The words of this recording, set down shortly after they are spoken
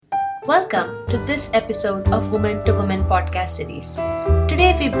Welcome to this episode of Woman to Woman podcast series.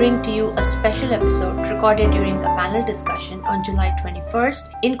 Today we bring to you a special episode recorded during a panel discussion on July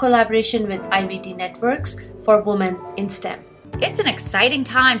 21st in collaboration with IBT Networks for Women in STEM. It's an exciting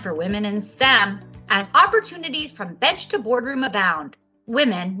time for women in STEM as opportunities from bench to boardroom abound.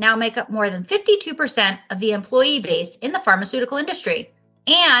 Women now make up more than 52% of the employee base in the pharmaceutical industry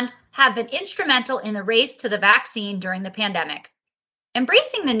and have been instrumental in the race to the vaccine during the pandemic.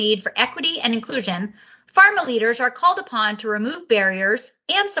 Embracing the need for equity and inclusion, pharma leaders are called upon to remove barriers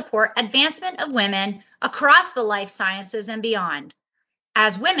and support advancement of women across the life sciences and beyond.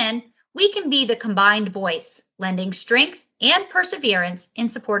 As women, we can be the combined voice, lending strength and perseverance in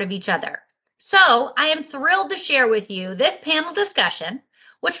support of each other. So I am thrilled to share with you this panel discussion,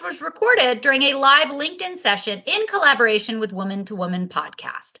 which was recorded during a live LinkedIn session in collaboration with Woman to Woman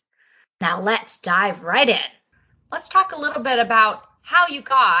podcast. Now let's dive right in. Let's talk a little bit about how you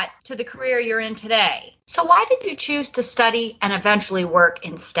got to the career you're in today. So why did you choose to study and eventually work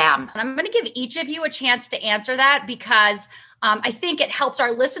in STEM? And I'm going to give each of you a chance to answer that because I think it helps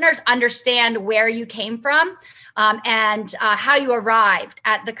our listeners understand where you came from and how you arrived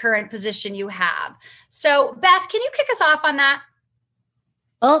at the current position you have. So Beth, can you kick us off on that?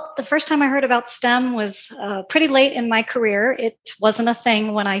 Well, the first time I heard about STEM was pretty late in my career. It wasn't a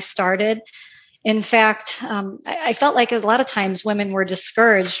thing when I started. In fact, I felt like a lot of times women were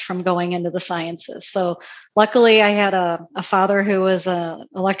discouraged from going into the sciences. So luckily I had a father who was an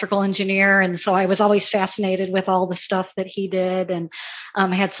electrical engineer. And so I was always fascinated with all the stuff that he did. And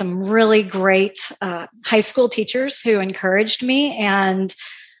I had some really great high school teachers who encouraged me. And,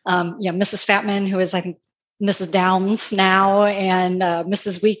 Mrs. Fatman, who is, I think, Mrs. Downs now, and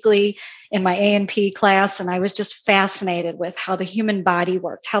Mrs. Weekly in my A&P class. And I was just fascinated with how the human body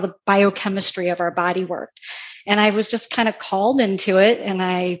worked, how the biochemistry of our body worked. And I was just kind of called into it. And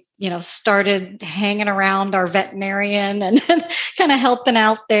I, started hanging around our veterinarian and kind of helping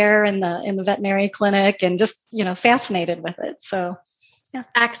out there in the veterinary clinic and just, fascinated with it. So, yeah.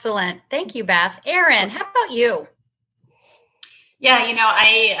 Excellent. Thank you, Beth. Erin, how about you? Yeah,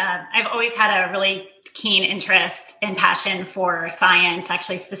 I've always had a really keen interest and passion for science,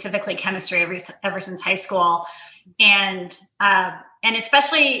 actually specifically chemistry ever since high school. And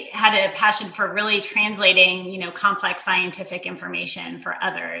especially had a passion for really translating, complex scientific information for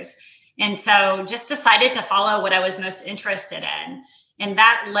others. And so just decided to follow what I was most interested in. And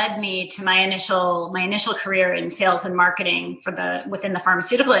that led me to my initial career in sales and marketing within the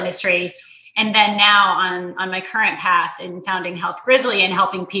pharmaceutical industry. And then now on my current path in founding Health Grizzly and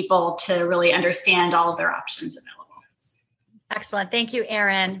helping people to really understand all of their options available. Excellent. Thank you,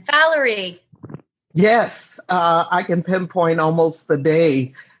 Erin. Valarie. Yes, I can pinpoint almost the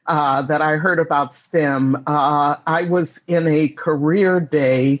day that I heard about STEM. I was in a career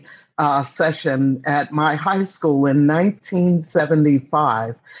day session at my high school in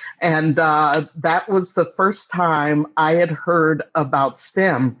 1975. And that was the first time I had heard about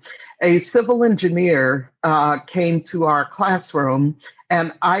STEM. A civil engineer came to our classroom,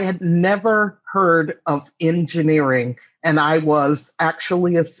 and I had never heard of engineering. And I was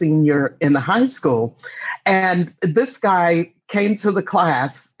actually a senior in high school. And this guy came to the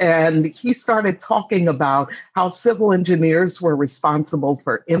class and he started talking about how civil engineers were responsible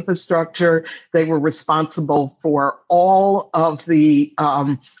for infrastructure. They were responsible for all of the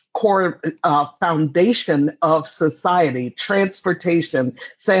core foundation of society, transportation,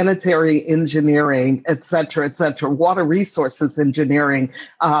 sanitary engineering, et cetera, water resources engineering,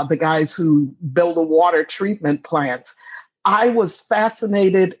 the guys who build the water treatment plants. I was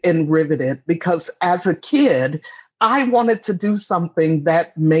fascinated and riveted because as a kid, I wanted to do something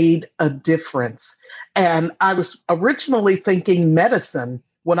that made a difference. And I was originally thinking medicine.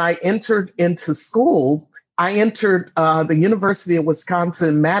 When I entered into school, I entered the University of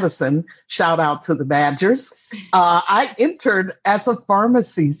Wisconsin-Madison. Shout out to the Badgers. I entered as a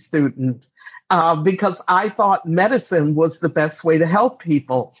pharmacy student because I thought medicine was the best way to help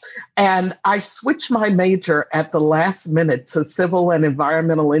people. And I switched my major at the last minute to civil and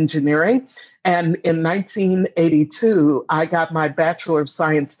environmental engineering. And in 1982, I got my Bachelor of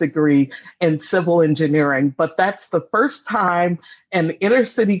Science degree in civil engineering. But that's the first time an inner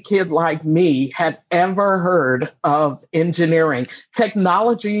city kid like me had ever heard of engineering.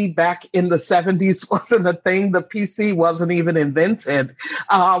 Technology back in the 70s wasn't a thing. The PC wasn't even invented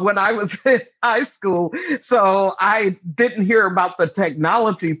when I was in high school. So I didn't hear about the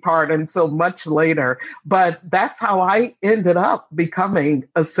technology part until much later. But that's how I ended up becoming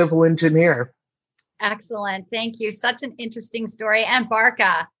a civil engineer. Excellent. Thank you. Such an interesting story. And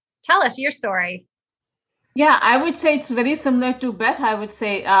Barkha, tell us your story. Yeah, I would say it's very similar to Beth. I would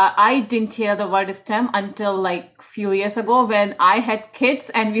say I didn't hear the word STEM until like few years ago when I had kids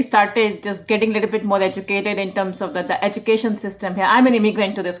and we started just getting a little bit more educated in terms of the education system here. I'm an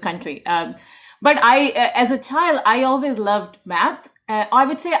immigrant to this country. But as a child, I always loved math. I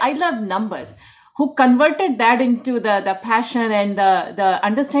would say I loved numbers. Who converted that into the passion and the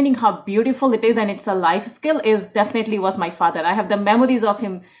understanding how beautiful it is and it's a life skill is definitely was my father. I have the memories of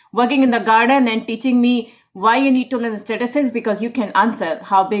him working in the garden and teaching me why you need to learn statistics because you can answer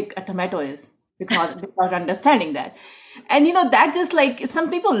how big a tomato is because without understanding that. And that just like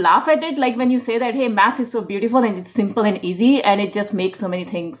some people laugh at it, like when you say that, hey, math is so beautiful and it's simple and easy and it just makes so many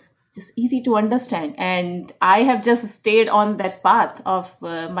things just easy to understand. And I have just stayed on that path of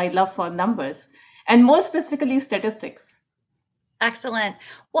my love for numbers and more specifically statistics. Excellent.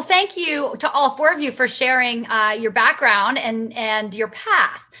 Well, thank you to all four of you for sharing your background and your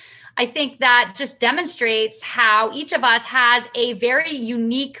path. I think that just demonstrates how each of us has a very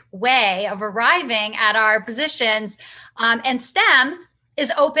unique way of arriving at our positions. And STEM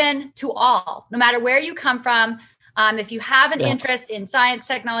is open to all, no matter where you come from. If you have an interest in science,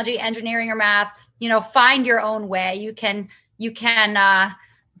 technology, engineering, or math, find your own way. You can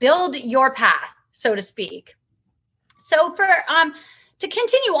build your path, so to speak. So to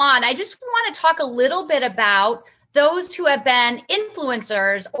continue on, I just want to talk a little bit about those who have been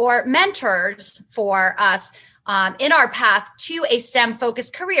influencers or mentors for us in our path to a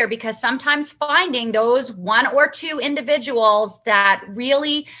STEM-focused career, because sometimes finding those one or two individuals that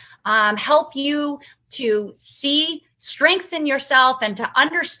really help you to see strengths in yourself and to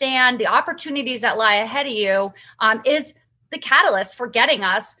understand the opportunities that lie ahead of you is the catalyst for getting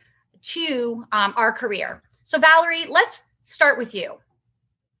us to our career. So Valarie, let's start with you.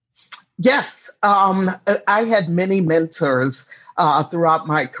 Yes, I had many mentors throughout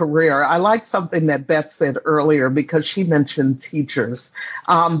my career. I like something that Beth said earlier because she mentioned teachers.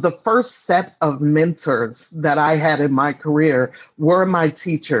 The first set of mentors that I had in my career were my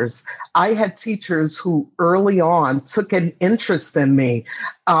teachers. I had teachers who early on took an interest in me.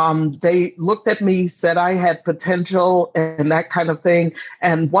 They looked at me, said I had potential and that kind of thing.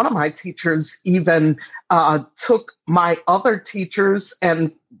 And one of my teachers even took my other teachers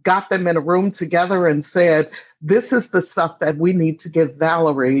and got them in a room together and said, this is the stuff that we need to give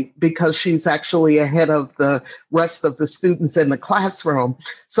Valarie because she's actually ahead of the rest of the students in the classroom.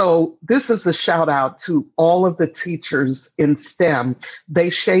 So this is a shout out to all of the teachers in STEM.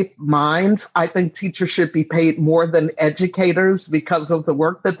 They shape minds. I think teachers should be paid more than educators because of the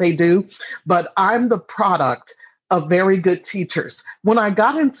work that they do. But I'm the product of very good teachers. When I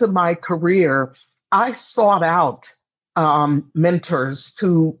got into my career, I sought out mentors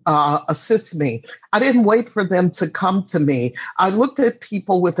to assist me. I didn't wait for them to come to me. I looked at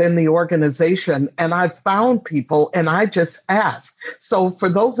people within the organization and I found people and I just asked. So for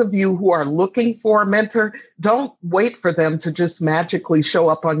those of you who are looking for a mentor, don't wait for them to just magically show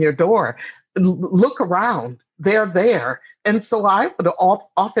up on your door. Look around. They're there. And so I would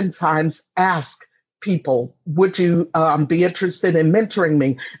oftentimes ask people, would you be interested in mentoring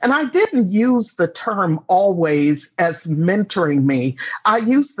me? And I didn't use the term always as mentoring me. I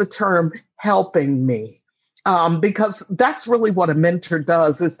used the term helping me. Because that's really what a mentor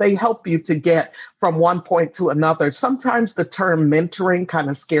does, is they help you to get from one point to another. Sometimes the term mentoring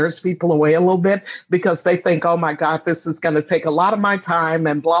kind of scares people away a little bit because they think, oh my God, this is going to take a lot of my time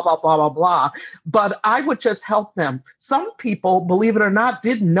and blah, blah, blah, blah, blah. But I would just help them. Some people, believe it or not,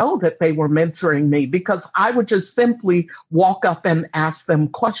 didn't know that they were mentoring me because I would just simply walk up and ask them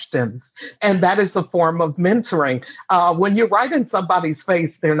questions. And that is a form of mentoring. When you're right in somebody's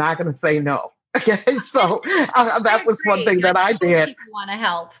face, they're not going to say no. Okay, so that was one thing that I did. People want to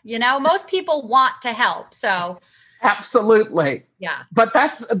help, most people want to help. So absolutely. Yeah. But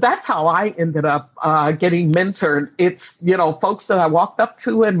that's how I ended up getting mentored. It's, folks that I walked up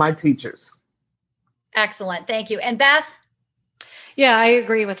to and my teachers. Excellent. Thank you. And Beth? Yeah, I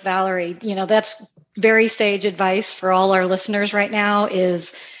agree with Valarie. That's very sage advice for all our listeners right now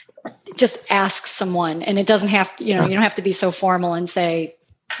is just ask someone. And it doesn't have to, you don't have to be so formal and say,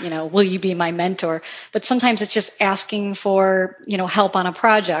 will you be my mentor? But sometimes it's just asking for, help on a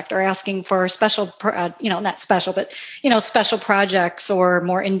project or asking for special, not special, but, special projects or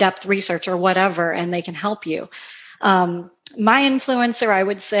more in-depth research or whatever, and they can help you. My influencer, I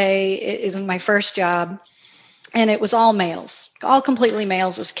would say, is in my first job, and it was all males, all completely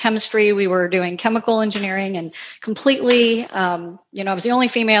males. It was chemistry. We were doing chemical engineering and completely, I was the only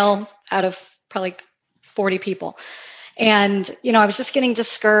female out of probably 40 people. And, I was just getting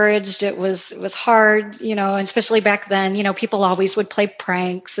discouraged. It was hard, and especially back then, people always would play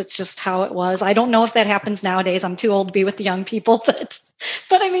pranks. It's just how it was. I don't know if that happens nowadays. I'm too old to be with the young people, but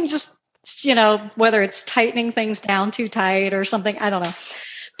I mean, just, whether it's tightening things down too tight or something, I don't know.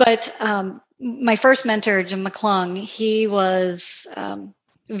 But my first mentor, Jim McClung, he was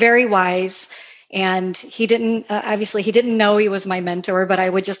very wise. And he didn't know he was my mentor, but I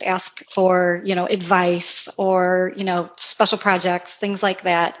would just ask for, advice or, special projects, things like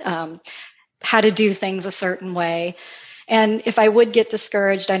that, how to do things a certain way. And if I would get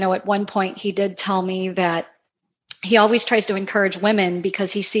discouraged, I know at one point he did tell me that he always tries to encourage women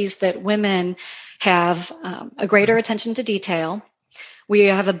because he sees that women have a greater attention to detail. We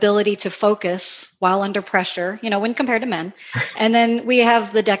have ability to focus while under pressure, when compared to men. And then we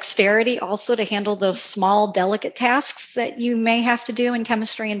have the dexterity also to handle those small, delicate tasks that you may have to do in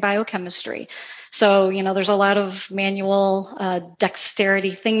chemistry and biochemistry. So, there's a lot of manual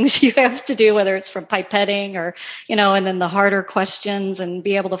dexterity things you have to do, whether it's from pipetting or, and then the harder questions and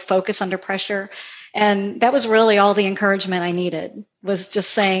be able to focus under pressure. And that was really all the encouragement I needed, was just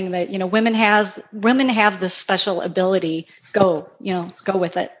saying that, women have this special ability. Go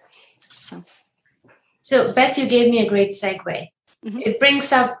with it. So Beth, you gave me a great segue. Mm-hmm. It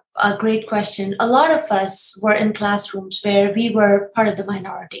brings up a great question. A lot of us were in classrooms where we were part of the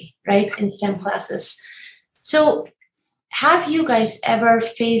minority, right, in STEM classes. So have you guys ever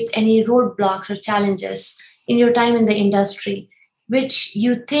faced any roadblocks or challenges in your time in the industry, which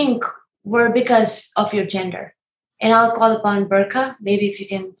you think were because of your gender? And I'll call upon Barkha. Maybe if you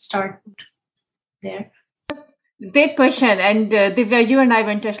can start there. Great question. And Divya, you and I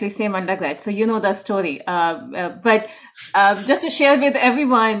went to actually same undergrad, so you know the story. But just to share with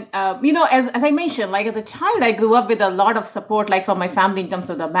everyone, as I mentioned, like as a child, I grew up with a lot of support, like from my family in terms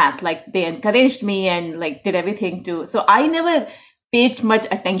of the math. Like they encouraged me and like did everything to. So I never paid much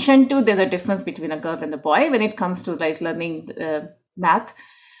attention to. There's a difference between a girl and a boy when it comes to like learning math.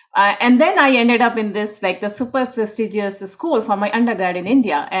 And then I ended up in this, like the super prestigious school for my undergrad in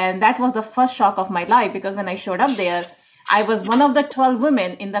India. And that was the first shock of my life, because when I showed up there, I was one of the 12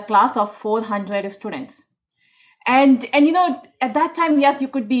 women in the class of 400 students. And at that time, yes, you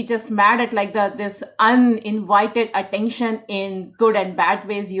could be just mad at like this uninvited attention in good and bad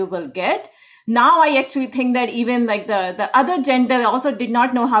ways you will get. Now I actually think that even like the other gender also did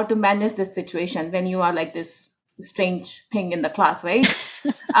not know how to manage this situation when you are like this strange thing in the class, right?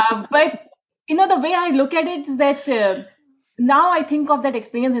 But the way I look at it is that now I think of that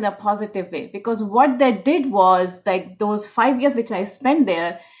experience in a positive way, because what that did was like those 5 years which I spent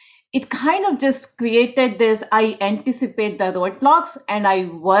there, it kind of just created this, I anticipate the roadblocks and I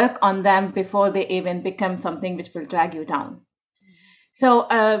work on them before they even become something which will drag you down. So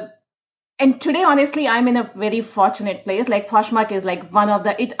and today, honestly, I'm in a very fortunate place. Like Poshmark is like one of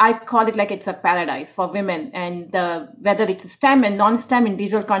I call it like it's a paradise for women. And whether it's STEM and non-STEM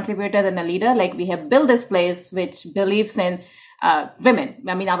individual contributor and a leader, like we have built this place which believes in women.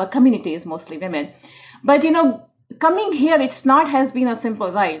 I mean, our community is mostly women. But, coming here, has been a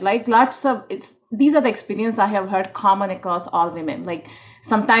simple ride. Like these are the experiences I have heard common across all women. Like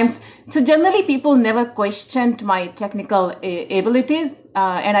sometimes, so generally people never questioned my technical abilities.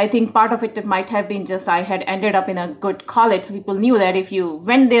 And I think part of it might have been just I had ended up in a good college. So people knew that if you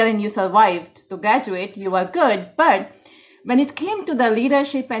went there and you survived to graduate, you were good. But when it came to the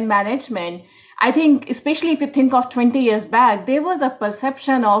leadership and management, I think, especially if you think of 20 years back, there was a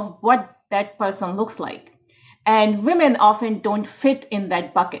perception of what that person looks like. And women often don't fit in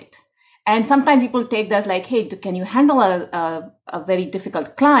that bucket. And sometimes people take that like, hey, can you handle a very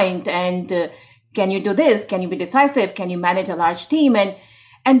difficult client? And can you do this? Can you be decisive? Can you manage a large team?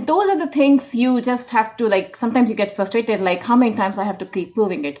 And those are the things you just have to, like, sometimes you get frustrated, like how many times I have to keep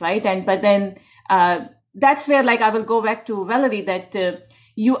proving it, right? But then that's where, like, I will go back to Valarie, that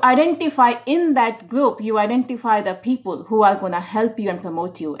you identify in that group, you identify the people who are going to help you and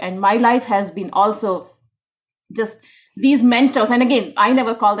promote you. And my life has been also just these mentors. And again, I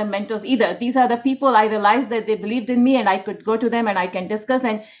never call them mentors either. These are the people I realized that they believed in me and I could go to them and I can discuss.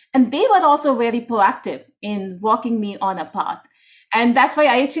 And they were also very proactive in walking me on a path. And that's why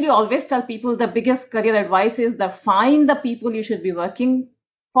I actually always tell people the biggest career advice is find the people you should be working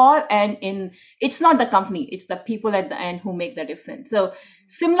for. And it's not the company, it's the people at the end who make the difference. So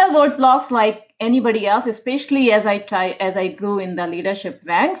similar roadblocks like anybody else, especially as I grew in the leadership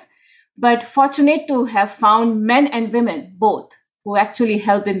ranks. But fortunate to have found men and women both who actually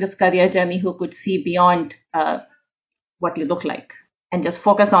helped in this career journey, who could see beyond what you look like and just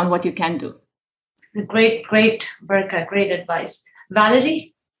focus on what you can do. Great, Barkha, great advice.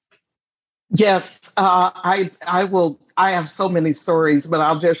 Valarie? Yes, I will. I have so many stories, but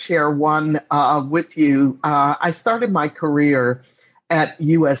I'll just share one with you. I started my career at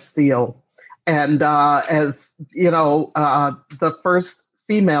U.S. Steel, and as you know, the first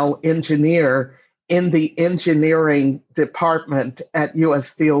female engineer in the engineering department at U.S.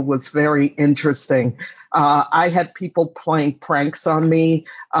 Steel was very interesting. I had people playing pranks on me.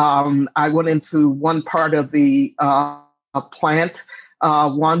 I went into one part of the plant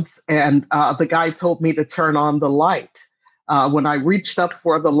once, and the guy told me to turn on the light. When I reached up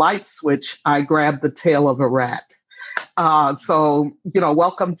for the light switch, I grabbed the tail of a rat. So,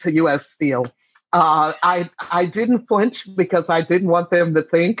 welcome to U.S. Steel. I didn't flinch because I didn't want them to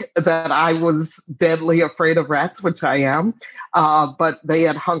think that I was deadly afraid of rats, which I am. But they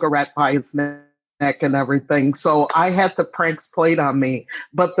had hung a rat by his neck and everything. So I had the pranks played on me.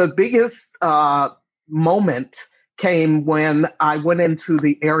 But the biggest moment came when I went into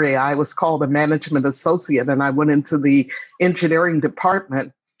the area. I was called a management associate, and I went into the engineering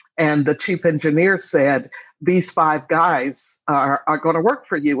department, and the chief engineer said, "These 5 guys are going to work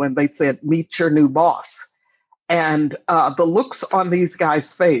for you." And they said, "Meet your new boss." And the looks on these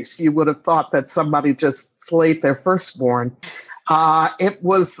guys' face, you would have thought that somebody just slayed their firstborn. It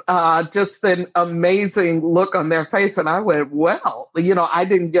was just an amazing look on their face. And I went, well, I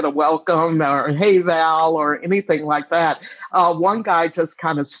didn't get a welcome or hey, Val, or anything like that. One guy just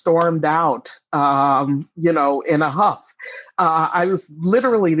kind of stormed out, in a huff. I was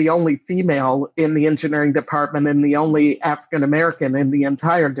literally the only female in the engineering department and the only African American in the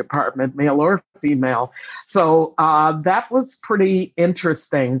entire department, male or female. So that was pretty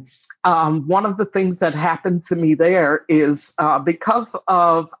interesting. One of the things that happened to me there is because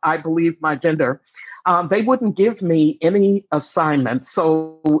of, I believe, my gender, they wouldn't give me any assignments.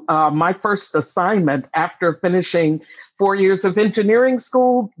 So my first assignment after finishing 4 years of engineering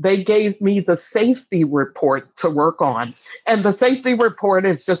school, they gave me the safety report to work on. And the safety report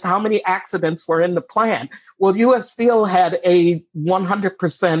is just how many accidents were in the plant. Well, U.S. Steel had a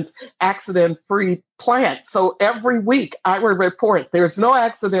 100% accident-free plant. So every week I would report, there's no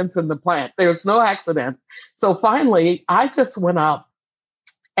accidents in the plant. There's no accidents. So finally, I just went up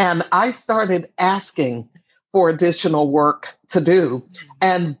and I started asking for additional work to do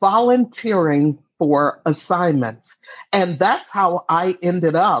and volunteering for assignments. And that's how I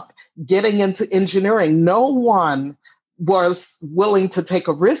ended up getting into engineering. No one was willing to take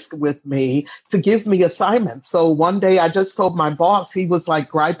a risk with me to give me assignments. So one day I just told my boss, he was like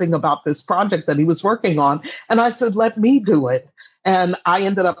griping about this project that he was working on. And I said, let me do it. And I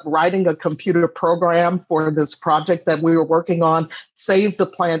ended up writing a computer program for this project that we were working on, saved the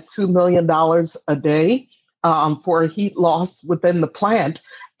plant $2 million a day for heat loss within the plant.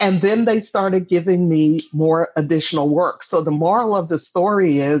 And then they started giving me more additional work. So the moral of the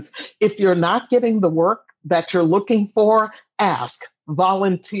story is, if you're not getting the work that you're looking for, ask,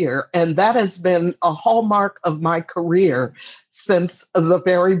 volunteer. And that has been a hallmark of my career since the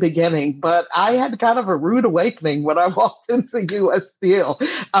very beginning. But I had kind of a rude awakening when I walked into U.S. Steel.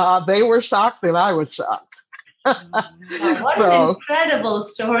 They were shocked and I was shocked. What an incredible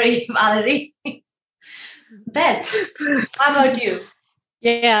story, Valarie. Beth, how about you?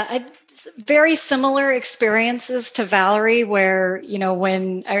 Yeah, very similar experiences to Valarie, where,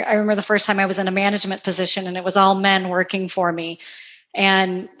 when I remember the first time I was in a management position and it was all men working for me.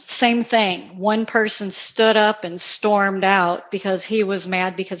 And same thing, one person stood up and stormed out because he was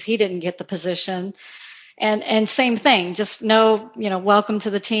mad because he didn't get the position. And same thing, just no, welcome to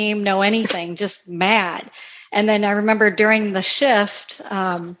the team, no anything, just mad. And then I remember during the shift,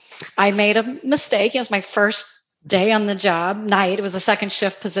 I made a mistake. It was my first day on the job, night. It was a second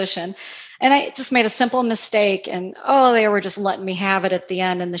shift position. And I just made a simple mistake, and they were just letting me have it at the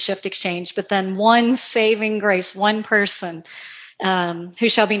end in the shift exchange. But then one saving grace, one person, who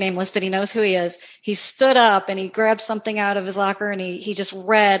shall be nameless, but he knows who he is. He stood up and he grabbed something out of his locker and he just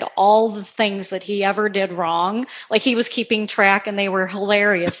read all the things that he ever did wrong. Like he was keeping track, and they were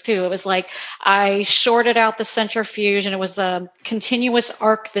hilarious too. It was like, I shorted out the centrifuge and it was a continuous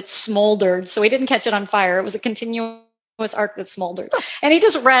arc that smoldered. So he didn't catch it on fire. It was a continuous arc that smoldered. And he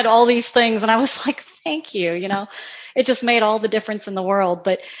just read all these things, and I was like, thank you, It just made all the difference in the world.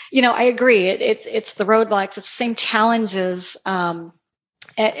 But, I agree. It's the roadblocks. It's the same challenges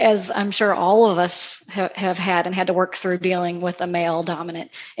as I'm sure all of us have had and had to work through dealing with a male-dominant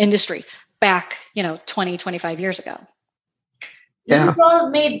industry back, 20, 25 years ago. Yeah. You all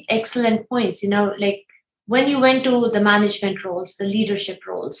made excellent points. Like when you went to the management roles, the leadership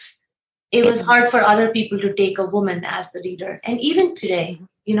roles, it was hard for other people to take a woman as the leader. And even today,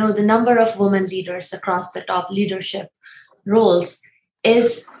 the number of women leaders across the top leadership roles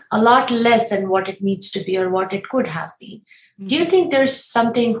is a lot less than what it needs to be or what it could have been. Do you think there's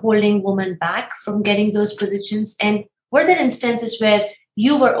something holding women back from getting those positions? And were there instances where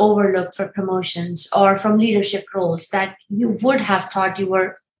you were overlooked for promotions or from leadership roles that you would have thought you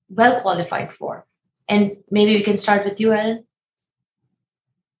were well qualified for? And maybe we can start with you, Erin.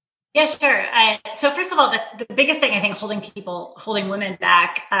 Yeah, sure. So first of all, the biggest thing I think holding women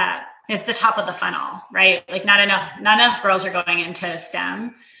back is the top of the funnel, right? Like not enough girls are going into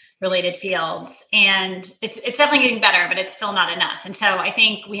STEM related fields, and it's definitely getting better, but it's still not enough. And so I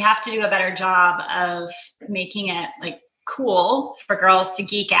think we have to do a better job of making it like cool for girls to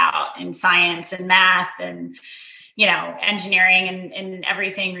geek out in science and math and, engineering and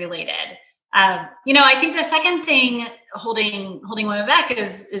everything related. I think the second thing holding women back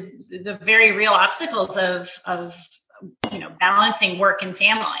is the very real obstacles of balancing work and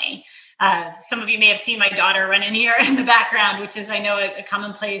family. Some of you may have seen my daughter run in here in the background, which is, I know, a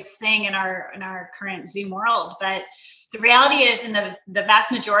commonplace thing in our current Zoom world. But the reality is, in the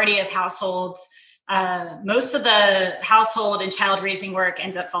vast majority of households, most of the household and child raising work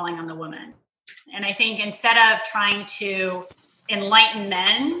ends up falling on the woman. And I think instead of trying to enlighten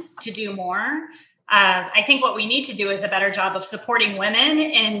men to do more, I think what we need to do is a better job of supporting women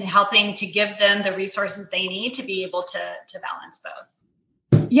in helping to give them the resources they need to be able to balance both.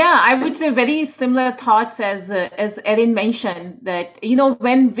 Yeah, I would say very similar thoughts as Erin mentioned, that,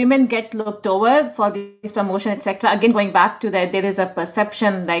 when women get looked over for this promotion, etc. Again, going back to that, there is a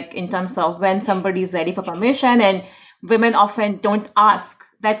perception like in terms of when somebody is ready for promotion, and women often don't ask.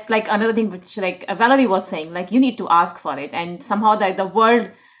 That's like another thing which, like Valarie was saying, like you need to ask for it. And somehow the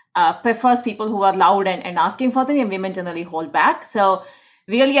world prefers people who are loud and asking for things, and women generally hold back. So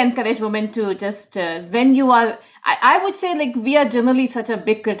really encourage women to just when you are, I would say, like we are generally such a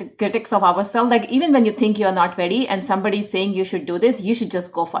big critics of ourselves. Like even when you think you are not ready and somebody's saying you should do this, you should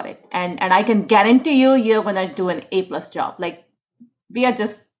just go for it. And I can guarantee you're going to do an A+ job. Like we are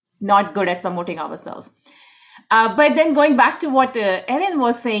just not good at promoting ourselves. But then going back to what Erin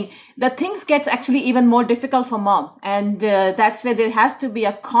was saying, the things gets actually even more difficult for mom. And that's where there has to be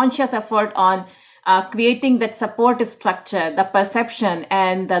a conscious effort on creating that support structure, the perception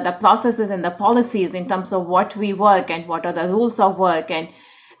and the processes and the policies in terms of what we work and what are the rules of work.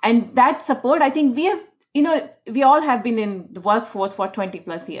 And that support, I think we have, we all have been in the workforce for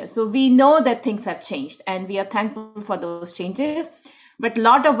 20+ years. So we know that things have changed and we are thankful for those changes. But a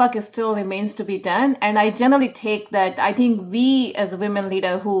lot of work still remains to be done. And I generally take that, I think we as women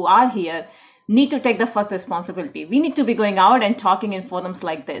leaders who are here need to take the first responsibility. We need to be going out and talking in forums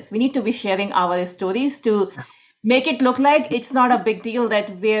like this. We need to be sharing our stories to make it look like it's not a big deal that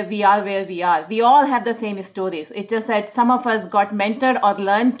where we are. We all have the same stories. It's just that some of us got mentored or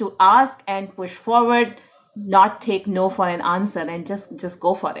learned to ask and push forward, not take no for an answer, and just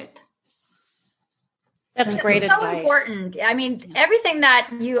go for it. That's great advice. So important. I mean, everything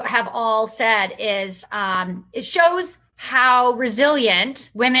that you have all said is, it shows how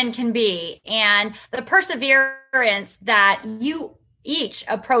resilient women can be and the perseverance that you each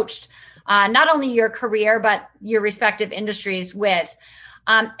approached not only your career, but your respective industries with.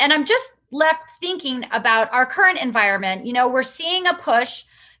 And I'm just left thinking about our current environment. We're seeing a push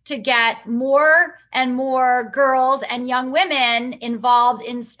to get more and more girls and young women involved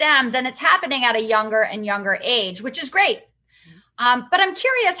in STEMs, and it's happening at a younger and younger age, which is great. But I'm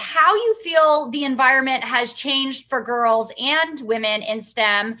curious how you feel the environment has changed for girls and women in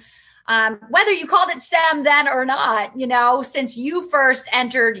STEM, whether you called it STEM then or not, since you first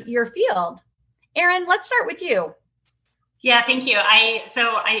entered your field. Erin, let's start with you. Yeah, thank you.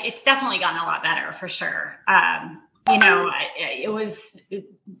 It's definitely gotten a lot better for sure. It was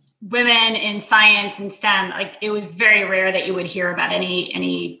women in science and STEM. Like it was very rare that you would hear about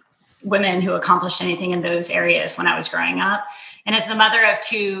any women who accomplished anything in those areas when I was growing up. And as the mother of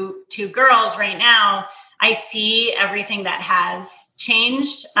two girls right now, I see everything that has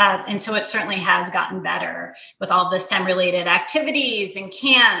changed. And so it certainly has gotten better with all the STEM related activities and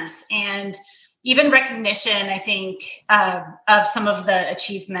camps and even recognition, I think, of some of the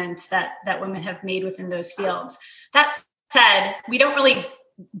achievements that women have made within those fields. That said, we don't really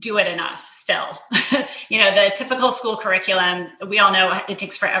do it enough still. The typical school curriculum, we all know it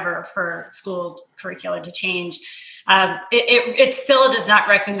takes forever for school curricula to change. It still does not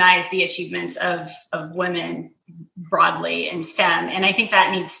recognize the achievements of women broadly in STEM. And I think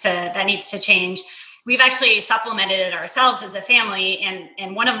that needs to change. We've actually supplemented it ourselves as a family.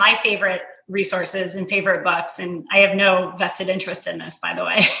 And one of my favorite resources and favorite books, and I have no vested interest in this, by the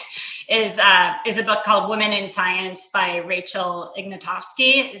way, is a book called Women in Science by Rachel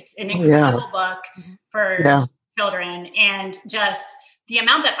Ignatowski. It's an incredible book for children, and just the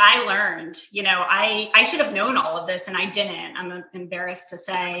amount that I learned, I should have known all of this and I didn't. I'm embarrassed to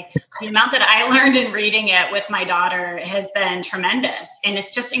say the amount that I learned in reading it with my daughter has been tremendous. And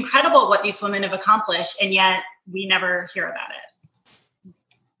it's just incredible what these women have accomplished. And yet we never hear about it.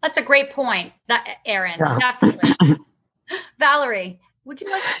 That's a great point, Erin. Yeah. Definitely. Valarie, would you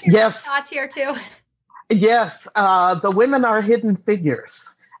like to share your thoughts here too? Yes. The women are hidden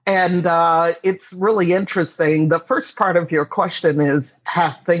figures. And it's really interesting. The first part of your question is,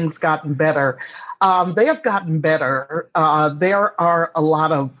 have things gotten better? They have gotten better. There are a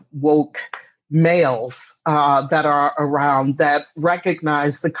lot of woke males that are around that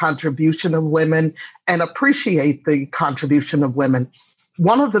recognize the contribution of women and appreciate the contribution of women.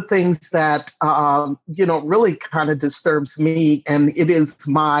 One of the things that, really kind of disturbs me, and it is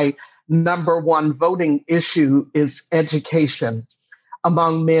my number one voting issue, is education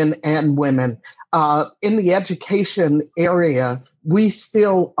among men and women. In the education area, we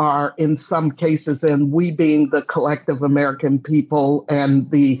still are, in some cases, and we being the collective American people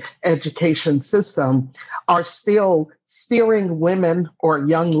and the education system, are still steering women or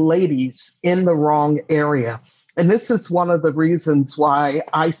young ladies in the wrong area. And this is one of the reasons why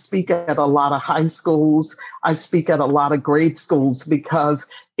I speak at a lot of high schools. I speak at a lot of grade schools, because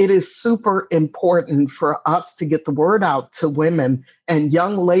it is super important for us to get the word out to women and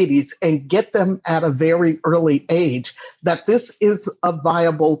young ladies and get them at a very early age that this is a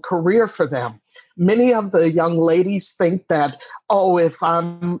viable career for them. Many of the young ladies think that, if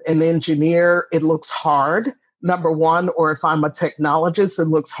I'm an engineer, it looks hard. Number one, or if I'm a technologist, it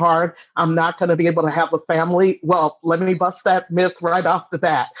looks hard. I'm not going to be able to have a family. Well, let me bust that myth right off the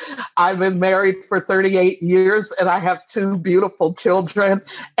bat. I've been married for 38 years and I have 2 beautiful children,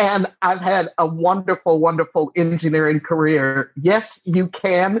 and I've had a wonderful, wonderful engineering career. Yes, you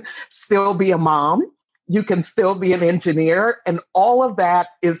can still be a mom. You can still be an engineer, and all of that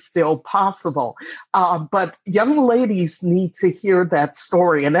is still possible. But young ladies need to hear that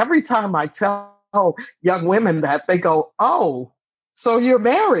story. And every time I tell young women that, they go, "Oh, so you're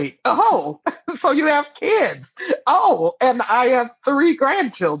married? Oh, so you have kids? Oh, and I have 3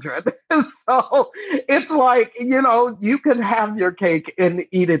 grandchildren." So it's like, you can have your cake and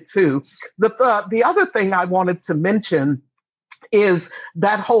eat it too. The other thing I wanted to mention is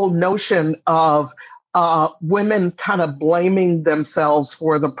that whole notion of women kind of blaming themselves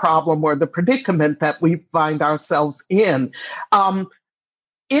for the problem or the predicament that we find ourselves in.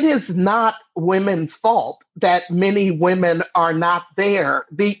 It is not women's fault that many women are not there.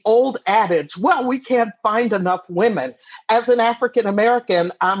 The old adage, well, we can't find enough women. As an African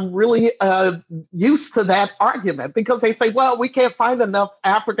American, I'm really used to that argument, because they say, well, we can't find enough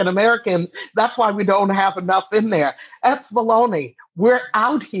African Americans. That's why we don't have enough in there. That's baloney. We're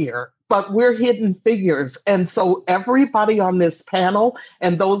out here, but we're hidden figures. And so everybody on this panel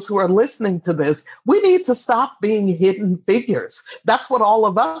and those who are listening to this, we need to stop being hidden figures. That's what all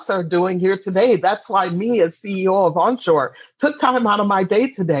of us are doing here today. That's why me, as CEO of OnShore, took time out of my day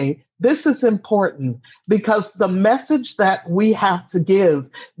today. This is important, because the message that we have to give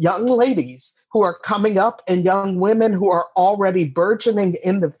young ladies who are coming up and young women who are already burgeoning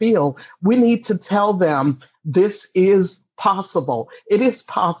in the field, we need to tell them this is possible. It is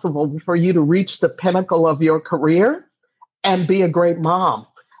possible for you to reach the pinnacle of your career and be a great mom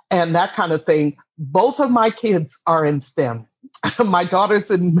and that kind of thing. Both of my kids are in STEM. My daughter's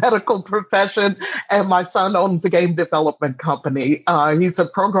in medical profession, and my son owns a game development company. He's a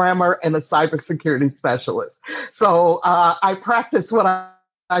programmer and a cybersecurity specialist. So I practice what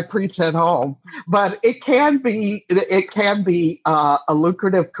I preach at home, but it can be a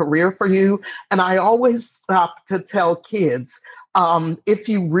lucrative career for you. And I always stop to tell kids, if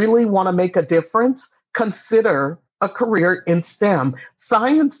you really want to make a difference, consider a career in STEM,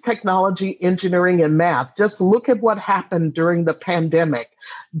 science, technology, engineering, and math. Just look at what happened during the pandemic.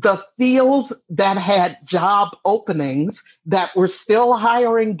 The fields that had job openings that were still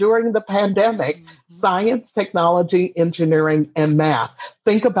hiring during the pandemic, science, technology, engineering, and math.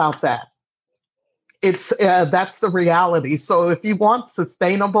 Think about that. That's the reality. So if you want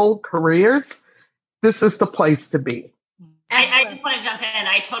sustainable careers, this is the place to be. I just want to jump in.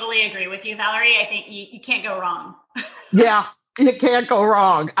 I totally agree with you, Valarie. I think you can't go wrong. Yeah, you can't go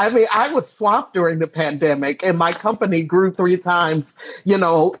wrong. I mean, I was swamped during the pandemic, and my company grew 3 times,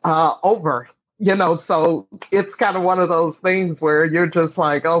 over, so it's kind of one of those things where you're just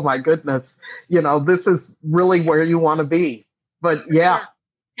like, oh my goodness, this is really where you want to be. But yeah. Sure.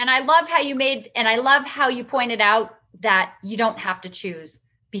 And I love how you pointed out that you don't have to choose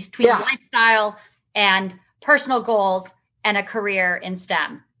between lifestyle and personal goals and a career in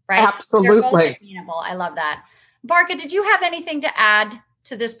STEM, right? Absolutely. I love that. Barkha, did you have anything to add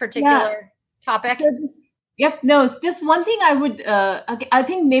to this particular topic? So it's just one thing I would, I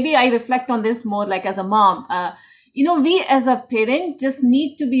think maybe I reflect on this more like as a mom. We as a parent just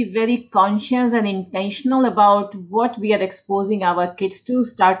need to be very conscious and intentional about what we are exposing our kids to,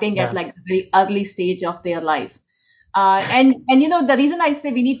 starting at like the very early stage of their life. And the reason I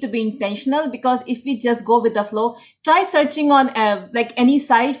say we need to be intentional, because if we just go with the flow, try searching on like any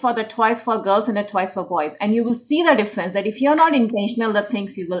site for the toys for girls and the toys for boys, and you will see the difference, that if you're not intentional, the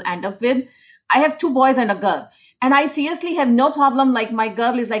things you will end up with. I have 2 boys and a girl, and I seriously have no problem. Like, my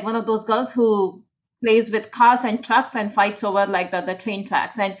girl is like one of those girls who plays with cars and trucks and fights over like the train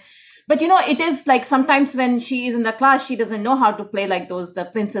tracks. But it is like sometimes when she is in the class, she doesn't know how to play like the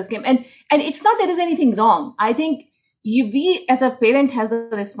princess game. And it's not that there's anything wrong. I think we as a parent has a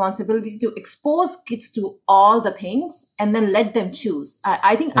responsibility to expose kids to all the things and then let them choose.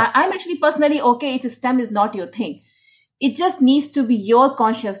 I think I'm actually personally okay if STEM is not your thing. It just needs to be your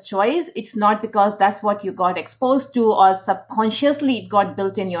conscious choice. It's not because that's what you got exposed to, or subconsciously it got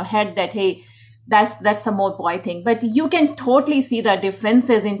built in your head that, hey, that's a more boy thing. But you can totally see the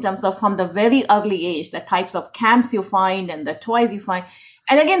differences in terms of from the very early age, the types of camps you find and the toys you find.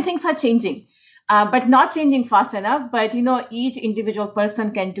 And again, things are changing, but not changing fast enough. But, each individual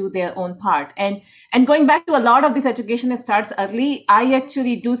person can do their own part. And going back to a lot of this education starts early, I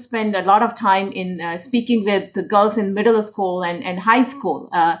actually do spend a lot of time in speaking with the girls in middle school and high school,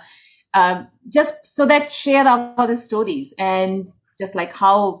 just so that share our stories, and just like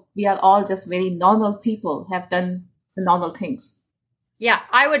how we are all just very normal people, have done the normal things. Yeah,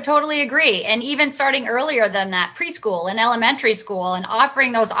 I would totally agree. And even starting earlier than that, preschool and elementary school, and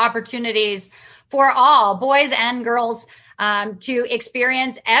offering those opportunities for all boys and girls to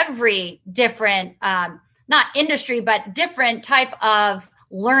experience every different, not industry, but different type of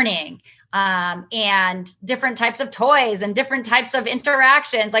learning, and different types of toys and different types of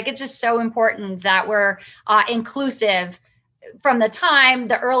interactions. Like, it's just so important that we're inclusive from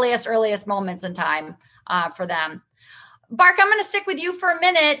the earliest moments in time for them. Barkha, I'm going to stick with you for a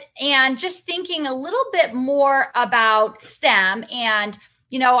minute, and just thinking a little bit more about STEM. And,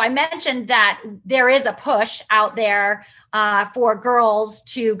 I mentioned that there is a push out there for girls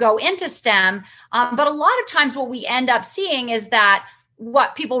to go into STEM. But a lot of times what we end up seeing is that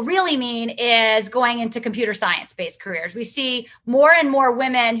what people really mean is going into computer science-based careers. We see more and more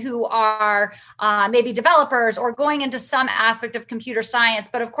women who are maybe developers or going into some aspect of computer science.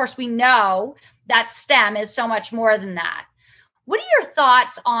 But of course, we know that STEM is so much more than that. What are your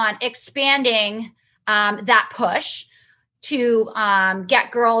thoughts on expanding that push to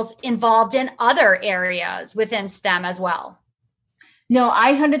get girls involved in other areas within STEM as well? No,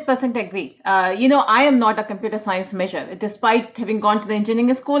 I 100% agree. I am not a computer science major. Despite having gone to the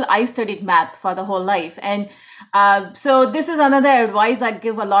engineering school, I studied math for the whole life. And so this is another advice I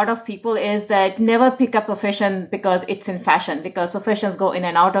give a lot of people, is that never pick a profession because it's in fashion, because professions go in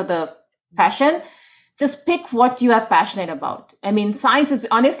and out of the fashion. Just pick what you are passionate about. I mean, science is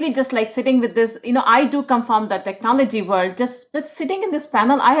honestly just like sitting with this, I do come from the technology world, but sitting in this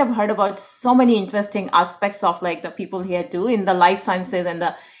panel, I have heard about so many interesting aspects of like the people here do in the life sciences and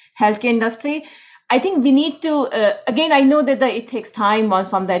the healthcare industry. I think we need to, again, I know that it takes time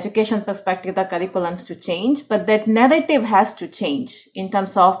from the education perspective, the curriculums to change, but that narrative has to change in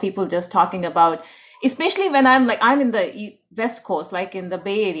terms of people just talking about, especially when I'm in the West Coast, like in the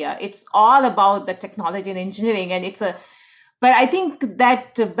Bay Area, it's all about the technology and engineering. But I think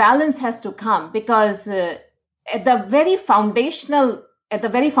that balance has to come, because at the very foundation,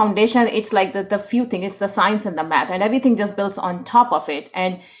 it's like the few things, it's the science and the math, and everything just builds on top of it.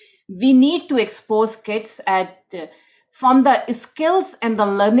 And we need to expose kids from the skills and the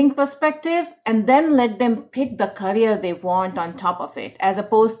learning perspective, and then let them pick the career they want on top of it, as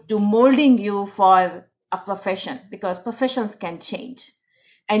opposed to molding you for a profession, because professions can change.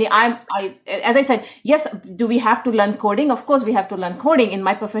 And as I said, yes, do we have to learn coding? Of course we have to learn coding in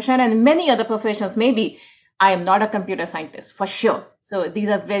my profession and many other professions. Maybe I am not a computer scientist for sure. So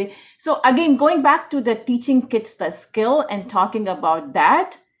so again, going back to the teaching kids the skill and talking about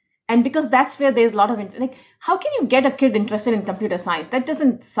that. And because that's where there's a lot of, how can you get a kid interested in computer science? That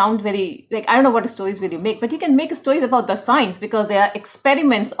doesn't sound very, I don't know what stories will you make, but you can make stories about the science because there are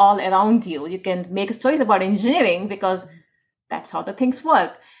experiments all around you. You can make stories about engineering because that's how the things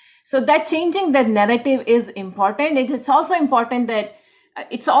work. So that changing that narrative is important. It's also important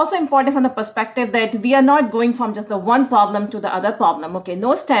from the perspective that we are not going from just the one problem to the other problem. Okay,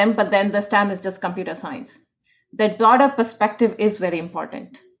 no STEM, but then the STEM is just computer science. That broader perspective is very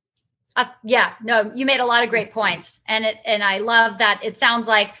important. You made a lot of great points. And I love that. It sounds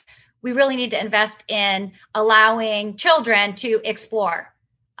like we really need to invest in allowing children to explore,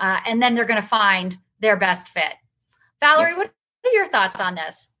 and then they're going to find their best fit. Valarie, what are your thoughts on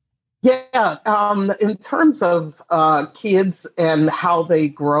this? Yeah, in terms of kids and how they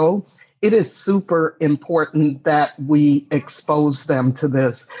grow, it is super important that we expose them to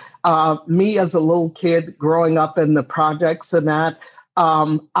this. Me as a little kid growing up in the projects and that,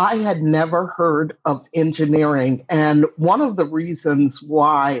 I had never heard of engineering. And one of the reasons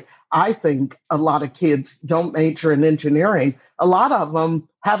why I think a lot of kids don't major in engineering, a lot of them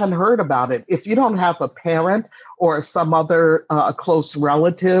haven't heard about it. If you don't have a parent or some other close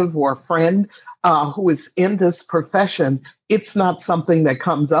relative or friend who is in this profession, it's not something that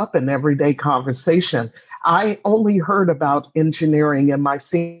comes up in everyday conversation. I only heard about engineering in my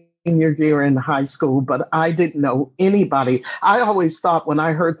senior year in high school, but I didn't know anybody. I always thought when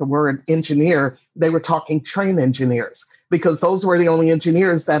I heard the word engineer, they were talking train engineers, because those were the only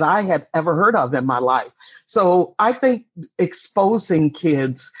engineers that I had ever heard of in my life. So I think exposing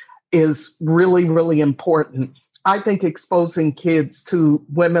kids is really, really important. I think exposing kids to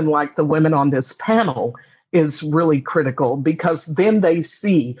women like the women on this panel is really critical, because then they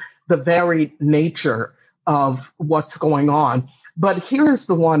see the varied nature of what's going on. But here's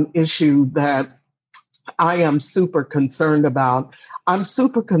the one issue that I am super concerned about. I'm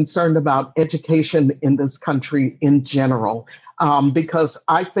super concerned about education in this country in general, because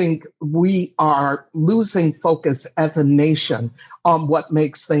I think we are losing focus as a nation on what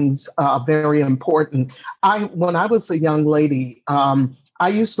makes things very important. When I was a young lady, I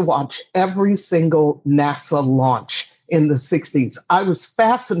used to watch every single NASA launch in the 60s. I was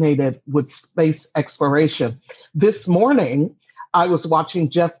fascinated with space exploration. This morning, I was watching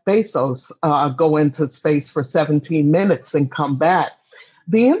Jeff Bezos go into space for 17 minutes and come back.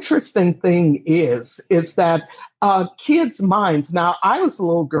 The interesting thing is that kids' minds, now I was a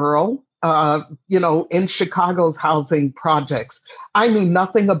little girl, in Chicago's housing projects. I knew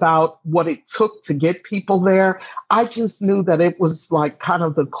nothing about what it took to get people there. I just knew that it was like kind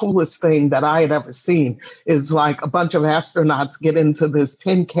of the coolest thing that I had ever seen, is like a bunch of astronauts get into this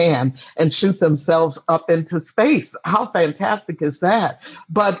tin can and shoot themselves up into space. How fantastic is that?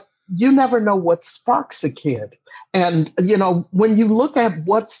 But you never know what sparks a kid. And, when you look at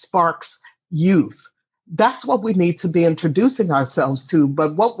what sparks youth, that's what we need to be introducing ourselves to.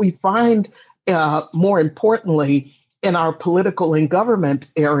 But what we find, more importantly, in our political and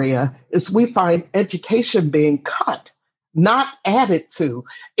government area, is we find education being cut, not added to.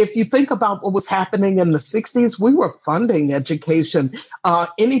 If you think about what was happening in the 60s, we were funding education.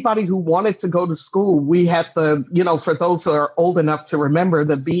 Anybody who wanted to go to school, we had the, for those who are old enough to remember,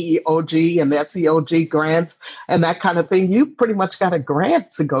 the BEOG and SEOG grants and that kind of thing. You pretty much got a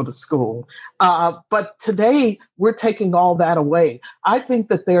grant to go to school. But today, we're taking all that away. I think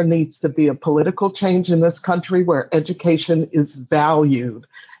that there needs to be a political change in this country where education is valued.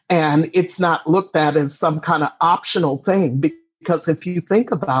 And it's not looked at as some kind of optional thing, because if you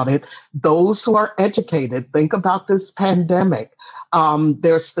think about it, those who are educated, think about this pandemic.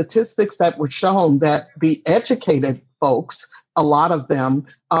 There are statistics that were shown that the educated folks, a lot of them,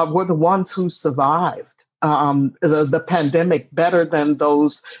 were the ones who survived the pandemic better than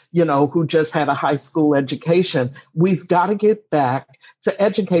those, who just had a high school education. We've got to get back to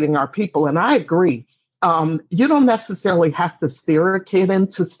educating our people. And I agree. You don't necessarily have to steer a kid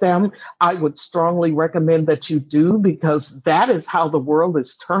into STEM. I would strongly recommend that you do, because that is how the world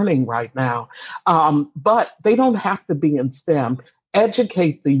is turning right now. But they don't have to be in STEM.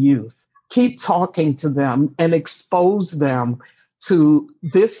 Educate the youth. Keep talking to them and expose them to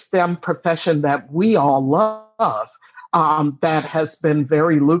this STEM profession that we all love, that has been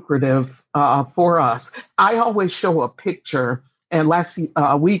very lucrative for us. I always show a picture. And last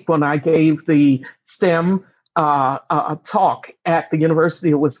week, when I gave the STEM talk at the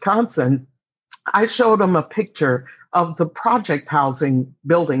University of Wisconsin, I showed them a picture of the project housing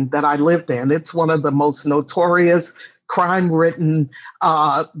building that I lived in. It's one of the most notorious, crime-ridden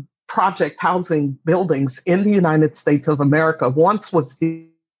project housing buildings in the United States of America. Once was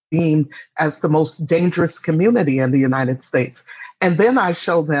deemed as the most dangerous community in the United States. And then I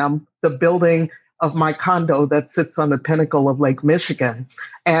show them the building of my condo that sits on the pinnacle of Lake Michigan.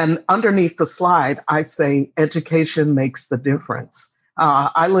 And underneath the slide, I say, education makes the difference.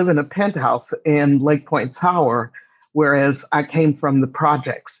 I live in a penthouse in Lake Point Tower, whereas I came from the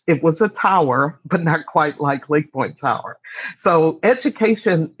projects. It was a tower, but not quite like Lake Point Tower. So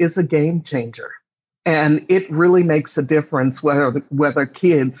education is a game changer. And it really makes a difference whether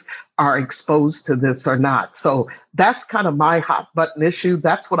kids are exposed to this or not. So that's kind of my hot button issue.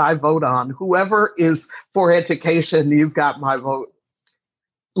 That's what I vote on. Whoever is for education, you've got my vote.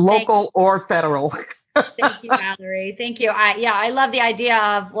 local or federal. Thank you, Valarie. Thank you. I love the idea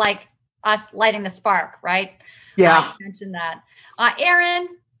of like us lighting the spark, right? Yeah. You mentioned that. Erin,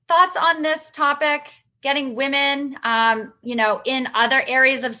 thoughts on this topic? Getting women, in other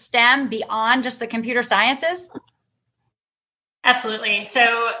areas of STEM beyond just the computer sciences? Absolutely.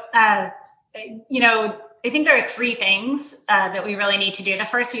 So, I think there are three things that we really need to do. The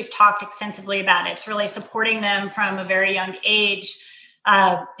first, we've talked extensively about. It's really supporting them from a very young age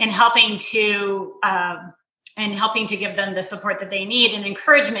and helping to give them the support that they need and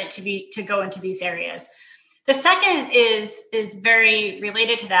encouragement to go into these areas. The second is very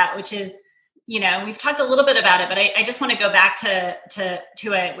related to that, which is, we've talked a little bit about it, but I just want to go back to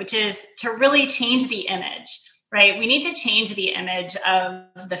it, which is to really change the image, right? We need to change the image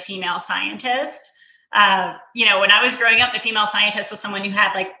of the female scientist. When I was growing up, the female scientist was someone who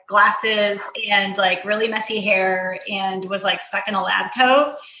had like glasses and like really messy hair and was like stuck in a lab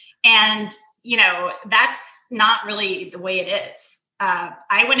coat. And, that's not really the way it is.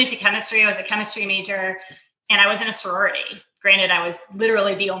 I went into chemistry. I was a chemistry major and I was in a sorority. Granted, I was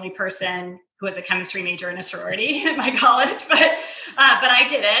literally the only person who was a chemistry major in a sorority at my college, but I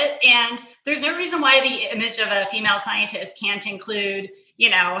did it. And there's no reason why the image of a female scientist can't include,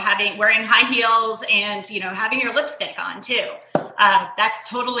 wearing high heels and, having your lipstick on too. That's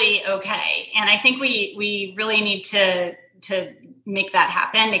totally okay. And I think we really need to make that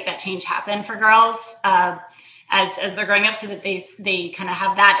happen, make that change happen for girls as they're growing up, so that they kind of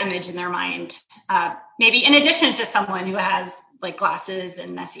have that image in their mind, maybe in addition to someone who has like glasses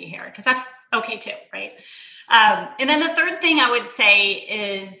and messy hair, because that's okay too, right? And then the third thing I would say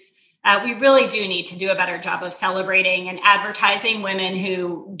is we really do need to do a better job of celebrating and advertising women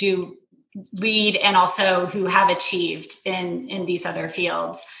who do lead and also who have achieved in these other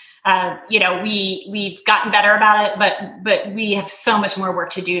fields. We've gotten better about it, but we have so much more work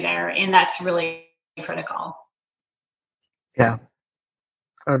to do there, and that's really critical. Yeah,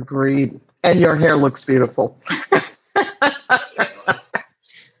 agreed. And your hair looks beautiful.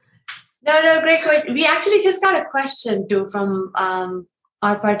 No, great question. We actually just got a question too from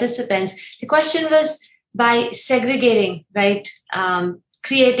our participants. The question was, by segregating, right,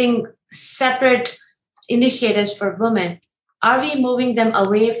 creating separate initiatives for women, are we moving them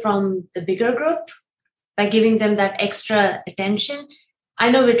away from the bigger group by giving them that extra attention?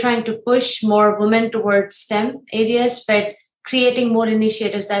 I know we're trying to push more women towards STEM areas, but creating more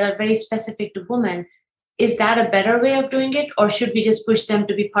initiatives that are very specific to women, is that a better way of doing it, or should we just push them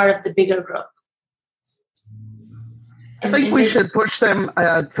to be part of the bigger group? I think we should push them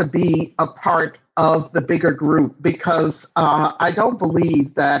to be a part of the bigger group, because I don't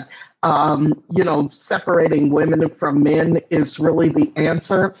believe that, separating women from men is really the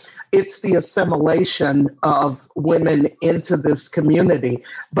answer. It's the assimilation of women into this community.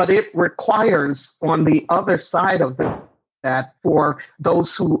 But it requires, on the other side of that, for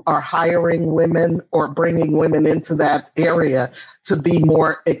those who are hiring women or bringing women into that area to be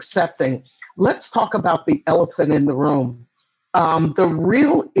more accepting. Let's talk about the elephant in the room. The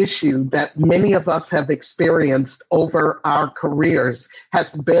real issue that many of us have experienced over our careers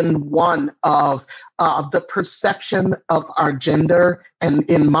has been one of the perception of our gender, and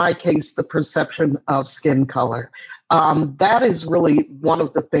in my case, the perception of skin color. That is really one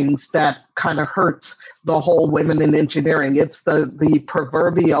of the things that kind of hurts the whole women in engineering. It's the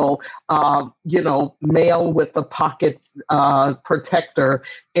proverbial, male with the pocket protector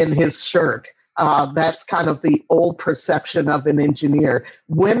in his shirt. That's kind of the old perception of an engineer.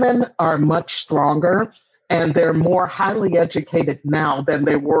 Women are much stronger, and they're more highly educated now than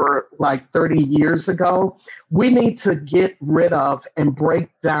they were like 30 years ago. We need to get rid of and break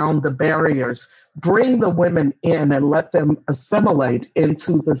down the barriers, bring the women in and let them assimilate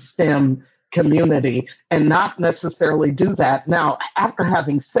into the STEM community, and not necessarily do that. Now, after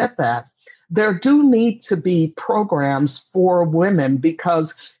having said that, there do need to be programs for women,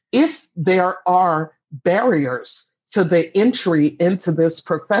 because if there are barriers to the entry into this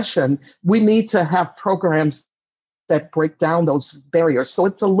profession, we need to have programs that break down those barriers. So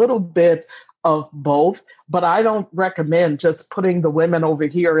it's a little bit of both, but I don't recommend just putting the women over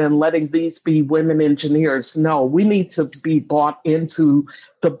here and letting these be women engineers. No, we need to be brought into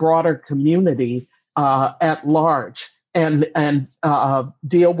the broader community at large and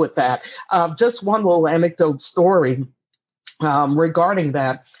deal with that. Just one little anecdote story regarding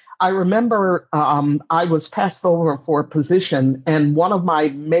that. I remember I was passed over for a position, and one of my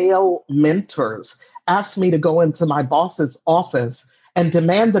male mentors asked me to go into my boss's office and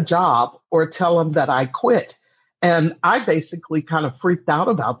demand the job or tell him that I quit. And I basically kind of freaked out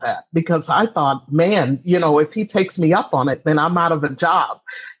about that because I thought, man, if he takes me up on it, then I'm out of a job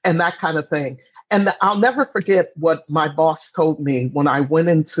and that kind of thing. And I'll never forget what my boss told me when I went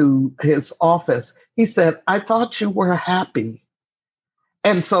into his office. He said, I thought you were happy.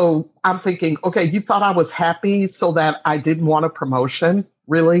 And so I'm thinking, okay, you thought I was happy so that I didn't want a promotion,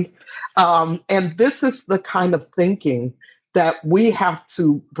 really? And this is the kind of thinking that we have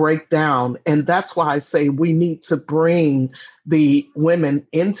to break down. And that's why I say we need to bring the women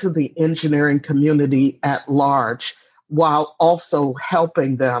into the engineering community at large while also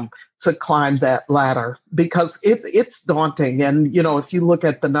helping them to climb that ladder, because it's daunting. And, if you look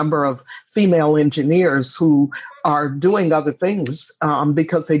at the number of female engineers who are doing other things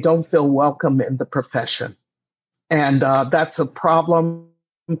because they don't feel welcome in the profession. And that's a problem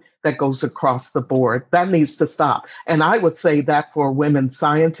that goes across the board. That needs to stop. And I would say that for women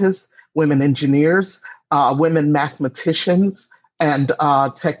scientists, women engineers, women mathematicians, and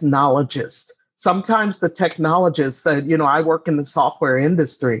technologists. Sometimes the technologists that, I work in the software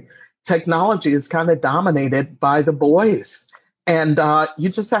industry, technology is kind of dominated by the boys. And you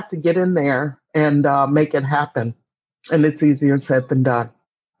just have to get in there and make it happen. And it's easier said than done.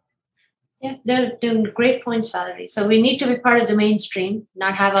 Yeah, they're doing great points, Valarie. So we need to be part of the mainstream,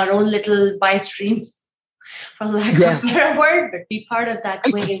 not have our own little by stream, for lack of a better word, but be part of that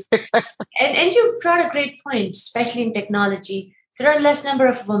wave. and you brought a great point, especially in technology. There are less number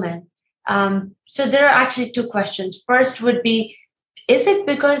of women. So there are actually two questions. First would be, is it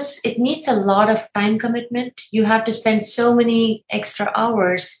because it needs a lot of time commitment? You have to spend so many extra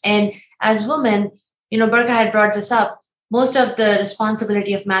hours. And as women, Barkha had brought this up, most of the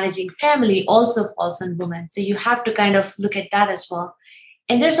responsibility of managing family also falls on women. So you have to kind of look at that as well.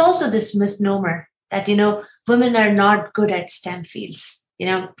 And there's also this misnomer that, women are not good at STEM fields. They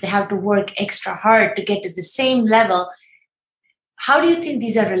have to work extra hard to get to the same level. How do you think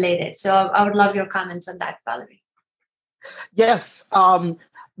these are related? So I would love your comments on that, Valarie. Yes.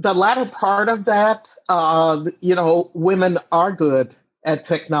 The latter part of that, women are good at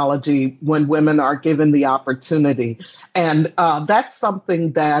technology when women are given the opportunity. And that's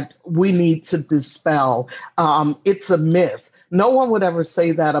something that we need to dispel. It's a myth. No one would ever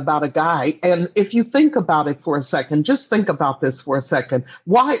say that about a guy. And if you think about it for a second, just think about this for a second.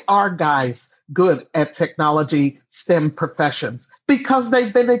 Why are guys good at technology, STEM professions? Because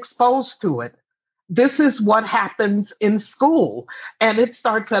they've been exposed to it. This is what happens in school, and it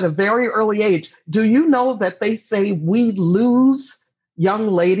starts at a very early age. Do you know that they say we lose young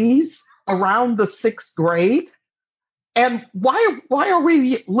ladies around the 6th grade? And why are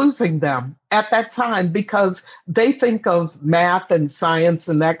we losing them at that time? Because they think of math and science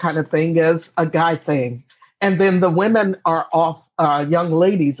and that kind of thing as a guy thing. And then the women are off, young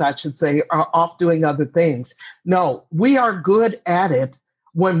ladies, I should say, are off doing other things. No, we are good at it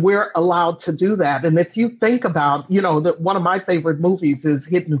when we're allowed to do that. And if you think about, that one of my favorite movies is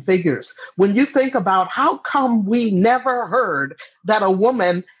Hidden Figures. When you think about how come we never heard that a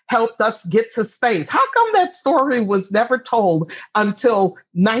woman helped us get to space? How come that story was never told until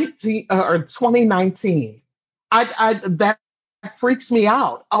 2019? That freaks me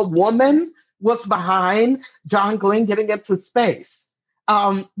out. A woman was behind John Glenn getting into space.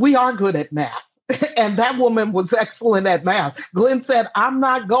 We are good at math. And that woman was excellent at math. Glenn said, I'm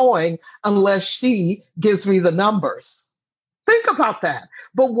not going unless she gives me the numbers. Think about that.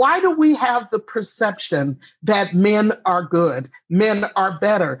 But why do we have the perception that men are good, men are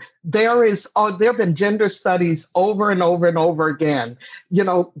better? There have been gender studies over and over and over again.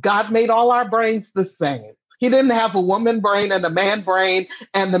 God made all our brains the same. He didn't have a woman brain and a man brain,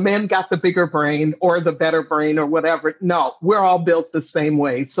 and the men got the bigger brain or the better brain or whatever. No, we're all built the same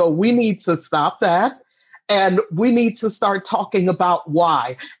way. So we need to stop that. And we need to start talking about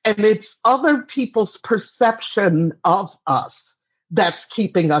why. And it's other people's perception of us that's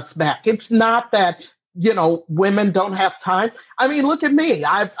keeping us back. It's not that, women don't have time. I mean, look at me.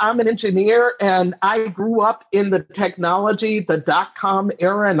 I'm an engineer, and I grew up in the technology, the .com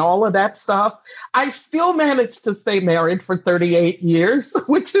era and all of that stuff. I still managed to stay married for 38 years,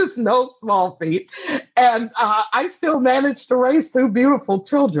 which is no small feat. And I still managed to raise 2 beautiful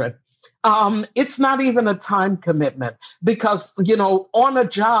children. It's not even a time commitment because, on a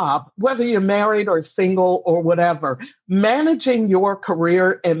job, whether you're married or single or whatever, managing your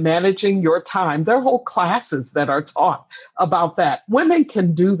career and managing your time, there are whole classes that are taught about that. Women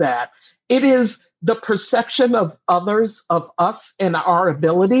can do that. It is the perception of others, of us and our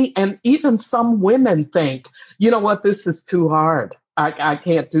ability. And even some women think, this is too hard. I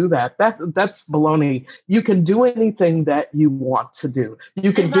can't do that. That's baloney. You can do anything that you want to do.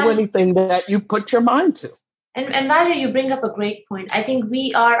 You can do anything that you put your mind to. And Valerie, you bring up a great point. I think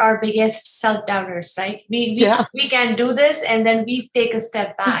we are our biggest self-doubters, right? We can do this, and then we take a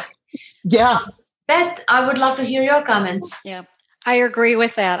step back. Yeah. Beth, I would love to hear your comments. Yeah, I agree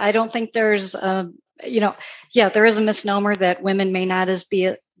with that. I don't think there's, there is a misnomer that women may not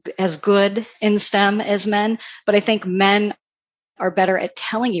be as good in STEM as men, but I think men are better at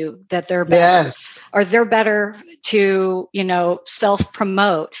telling you that they're better, or they're better to,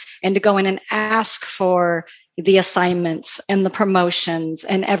 self-promote and to go in and ask for the assignments and the promotions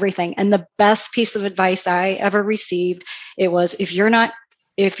and everything. And the best piece of advice I ever received, it was, if you're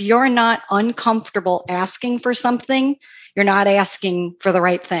not uncomfortable asking for something, you're not asking for the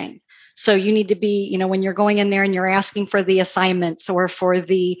right thing. So you need to be, when you're going in there and you're asking for the assignments or for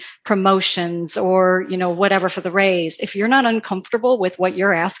the promotions or, whatever, for the raise, if you're not uncomfortable with what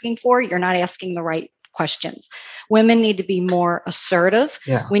you're asking for, you're not asking the right questions. Women need to be more assertive.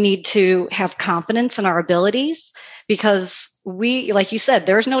 Yeah. We need to have confidence in our abilities, because like you said,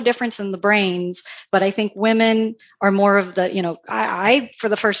 there's no difference in the brains, but I think women are more of the, I for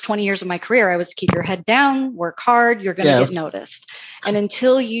the first 20 years of my career, I was keep your head down, work hard, you're going to get noticed. And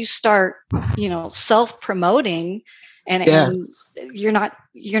until you start, self-promoting and you're not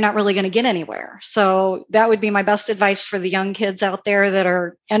really going to get anywhere. So that would be my best advice for the young kids out there that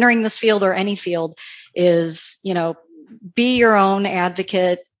are entering this field or any field is, be your own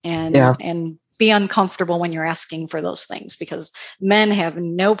advocate and be uncomfortable when you're asking for those things, because men have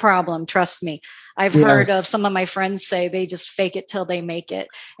no problem. Trust me. I've heard of some of my friends say they just fake it till they make it.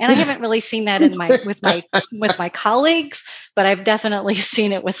 And I haven't really seen that with my colleagues, but I've definitely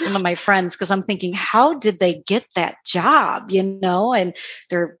seen it with some of my friends, because I'm thinking, how did they get that job? And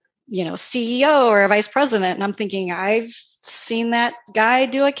they're, CEO or a vice president. And I'm thinking, I've seen that guy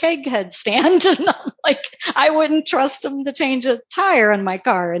do a keg headstand. And I'm like, I wouldn't trust him to change a tire on my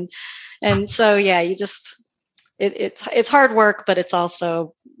car. And so, it's hard work, but it's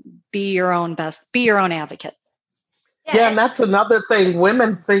also be your own advocate. Yeah, and that's another thing.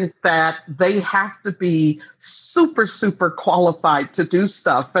 Women think that they have to be super, super qualified to do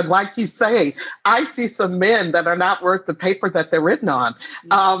stuff. And like you say, I see some men that are not worth the paper that they're written on.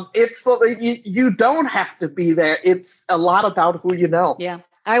 It's so that you don't have to be there. It's a lot about who you know. Yeah.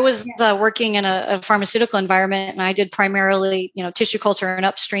 I was working in a pharmaceutical environment, and I did primarily, tissue culture and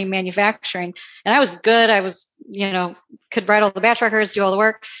upstream manufacturing. And I was good. I was, could write all the batch records, do all the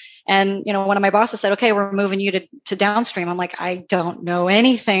work. And, one of my bosses said, okay, we're moving you to downstream. I'm like, I don't know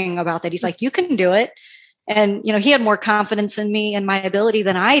anything about that. He's like, you can do it. And, he had more confidence in me and my ability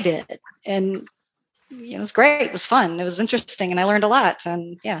than I did. And, it was great. It was fun. It was interesting. And I learned a lot.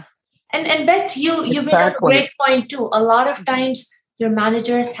 And yeah. And Beth, you bring up a great point too. A lot of times your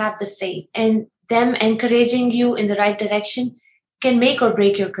managers have the faith, and them encouraging you in the right direction can make or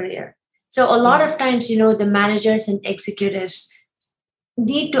break your career. So a lot of times, the managers and executives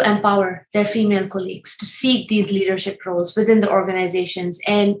need to empower their female colleagues to seek these leadership roles within the organizations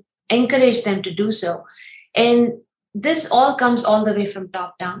and encourage them to do so. And this all comes all the way from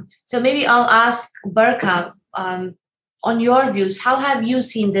top down. So maybe I'll ask Barkha, on your views, how have you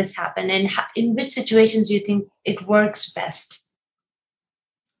seen this happen, and in which situations do you think it works best?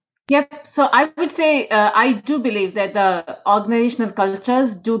 Yep. So I would say I do believe that the organizational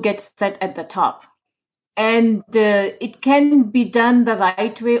cultures do get set at the top. And it can be done the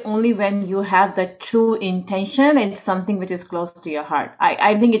right way only when you have the true intention and something which is close to your heart.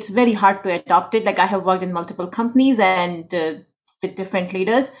 I think it's very hard to adopt it. Like, I have worked in multiple companies and with different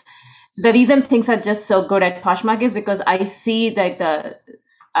leaders. The reason things are just so good at Poshmark is because I see that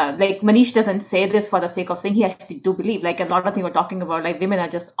like Manish doesn't say this for the sake of saying, he actually do believe, like a lot of things we're talking about, like women are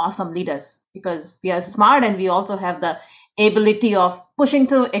just awesome leaders because we are smart and we also have the ability of pushing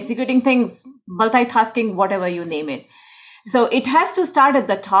through, executing things, multitasking, whatever you name it. So it has to start at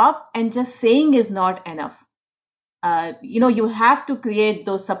the top, and just saying is not enough. You have to create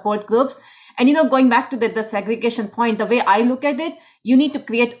those support groups. And, going back to the segregation point, the way I look at it, you need to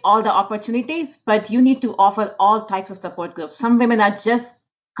create all the opportunities, but you need to offer all types of support groups. Some women are just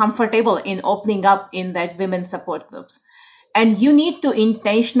comfortable in opening up in that women support groups. And you need to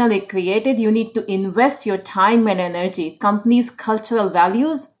intentionally create it. You need to invest your time and energy. Companies' cultural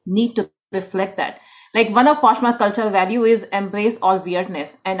values need to reflect that. Like, one of Poshmark cultural value is embrace all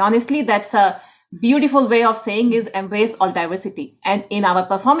weirdness. And honestly, that's a beautiful way of saying is embrace all diversity. And in our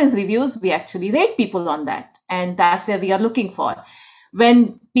performance reviews, we actually rate people on that. And that's where we are looking for.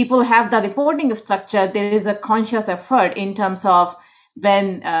 When people have the reporting structure, there is a conscious effort in terms of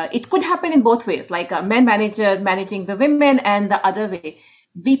when it could happen in both ways, like a men manager managing the women and the other way.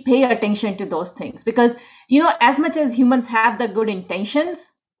 We pay attention to those things because, as much as humans have the good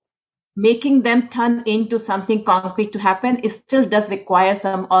intentions, making them turn into something concrete to happen, it still does require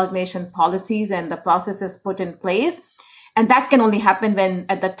some organization policies and the processes put in place. And that can only happen when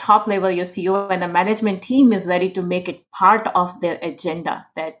at the top level, your CEO and the management team is ready to make it part of their agenda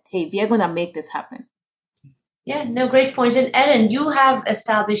that, hey, we are going to make this happen. Yeah, no, great points. And Erin, you have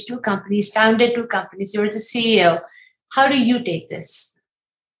established 2 companies, founded 2 companies. You're the CEO. How do you take this?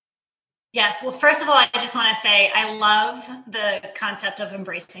 Yes. Well, first of all, I just want to say I love the concept of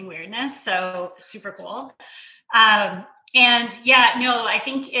embracing weirdness. So super cool. And yeah, no, I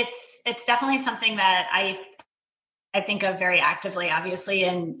think it's definitely something that I think of very actively, obviously.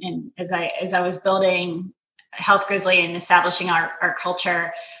 And as I was building Health Grizzly and establishing our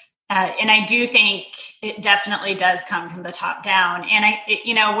culture, and I do think it definitely does come from the top down.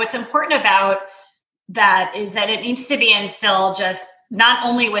 And what's important about that is that it needs to be instilled just not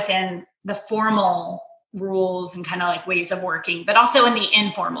only within the formal rules and kind of like ways of working, but also in the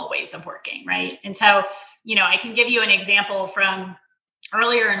informal ways of working, right? And so, I can give you an example from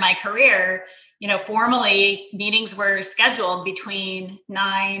earlier in my career. Formally meetings were scheduled between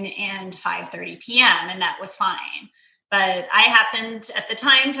 9 and 5:30 p.m. and that was fine. But I happened at the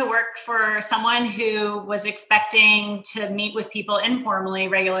time to work for someone who was expecting to meet with people informally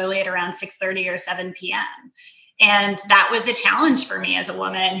regularly at around 6:30 or 7 p.m. And that was a challenge for me as a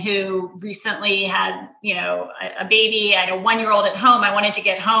woman who recently had, a baby. I had a 1-year-old at home. I wanted to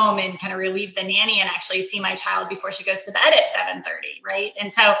get home and kind of relieve the nanny and actually see my child before she goes to bed at 7:30, right?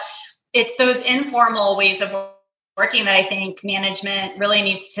 And so it's those informal ways of working that I think management really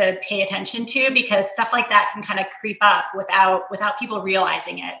needs to pay attention to, because stuff like that can kind of creep up without people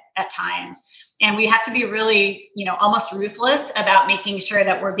realizing it at times. And we have to be really, almost ruthless about making sure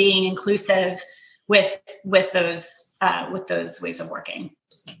that we're being inclusive with those ways of working.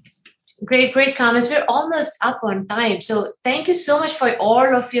 Great comments. We're almost up on time. So thank you so much for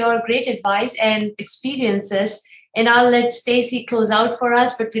all of your great advice and experiences. And I'll let Stacey close out for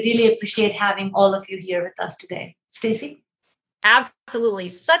us, but we really appreciate having all of you here with us today. Stacey? Absolutely.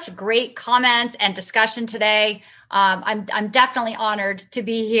 Such great comments and discussion today. I'm definitely honored to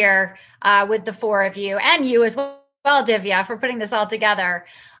be here with the 4 of you and you as well, Divya, for putting this all together.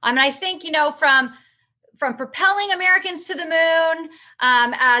 I think, from propelling Americans to the moon,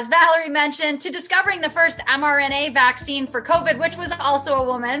 as Valarie mentioned, to discovering the first mRNA vaccine for COVID, which was also a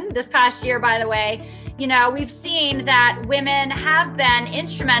woman this past year, by the way. We've seen that women have been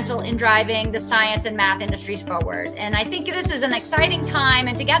instrumental in driving the science and math industries forward. And I think this is an exciting time,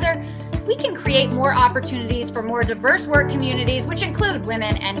 and together we can create more opportunities for more diverse work communities, which include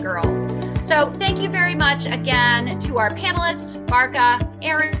women and girls. So thank you very much again to our panelists, Barkha,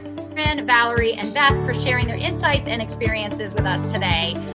 Erin, Valarie, and Beth, for sharing their insights and experiences with us today.